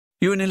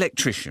You're an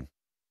electrician.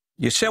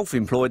 You're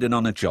self-employed and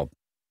on a job.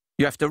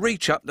 You have to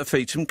reach up to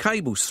feed some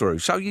cables through,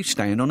 so you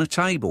stand on a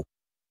table.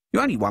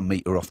 You're only 1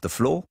 metre off the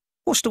floor.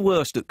 What's the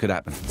worst that could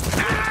happen?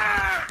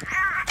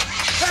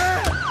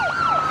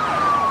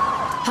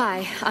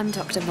 Hi, I'm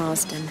Dr.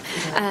 Marsden.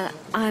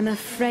 I'm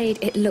afraid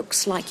it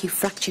looks like you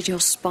fractured your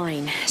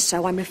spine,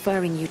 so I'm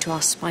referring you to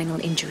our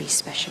spinal injury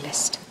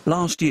specialist.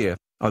 Last year,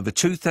 over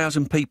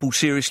 2,000 people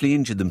seriously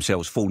injured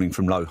themselves falling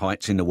from low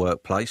heights in the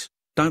workplace.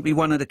 Don't be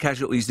one of the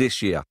casualties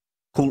this year.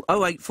 Call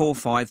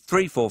 0845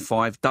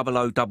 345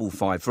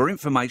 0055 for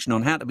information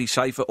on how to be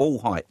safe at all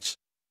heights.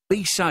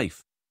 Be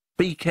safe,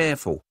 be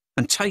careful,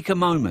 and take a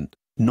moment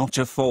not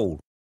to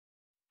fall.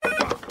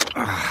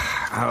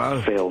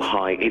 Hello? Phil,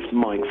 hi, it's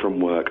Mike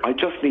from work. I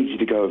just need you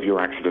to go over your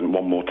accident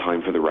one more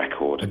time for the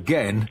record.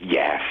 Again?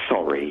 Yeah,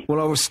 sorry. Well,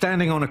 I was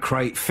standing on a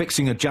crate,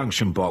 fixing a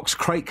junction box.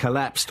 Crate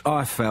collapsed,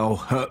 I fell,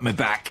 hurt my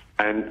back.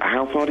 And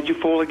how far did you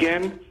fall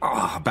again?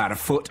 Oh, about a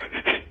foot.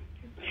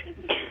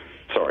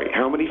 Sorry,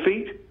 how many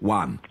feet?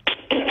 1.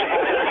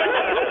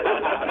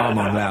 I'm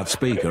on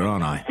loudspeaker,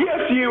 aren't I?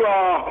 Yes, you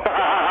are!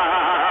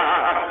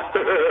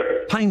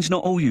 Pain's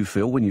not all you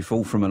feel when you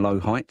fall from a low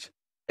height.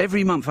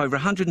 Every month, over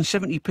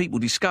 170 people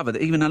discover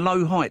that even a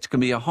low height can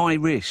be a high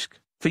risk.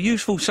 For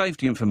useful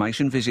safety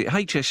information, visit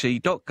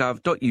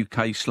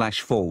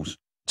hse.gov.uk/falls.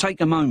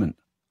 Take a moment,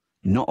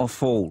 not a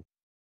fall.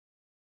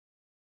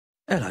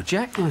 Hello,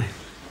 Jack. Hi.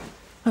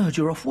 Heard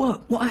you're off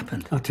work. What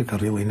happened? I took a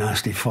really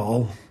nasty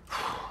fall.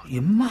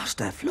 You must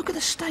have. Look at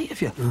the state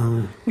of you.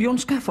 Were you on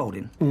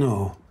scaffolding?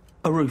 No.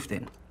 A roof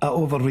then? I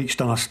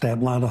overreached on a step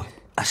ladder.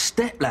 A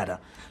step ladder?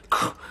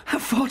 How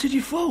far did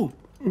you fall?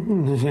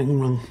 There's nothing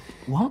wrong.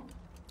 What?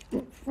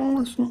 Well,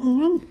 there's nothing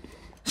wrong.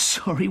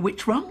 Sorry,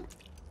 which rung?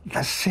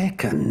 The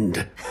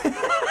second.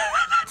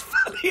 That's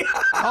funny.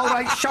 All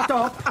right, shut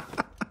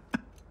up.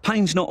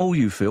 Pain's not all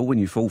you feel when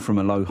you fall from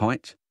a low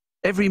height.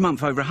 Every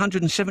month, over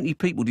 170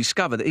 people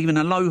discover that even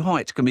a low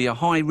height can be a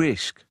high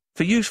risk.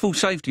 For useful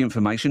safety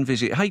information,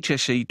 visit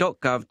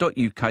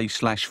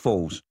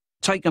hse.gov.uk/falls.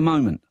 Take a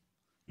moment,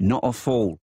 not a fall.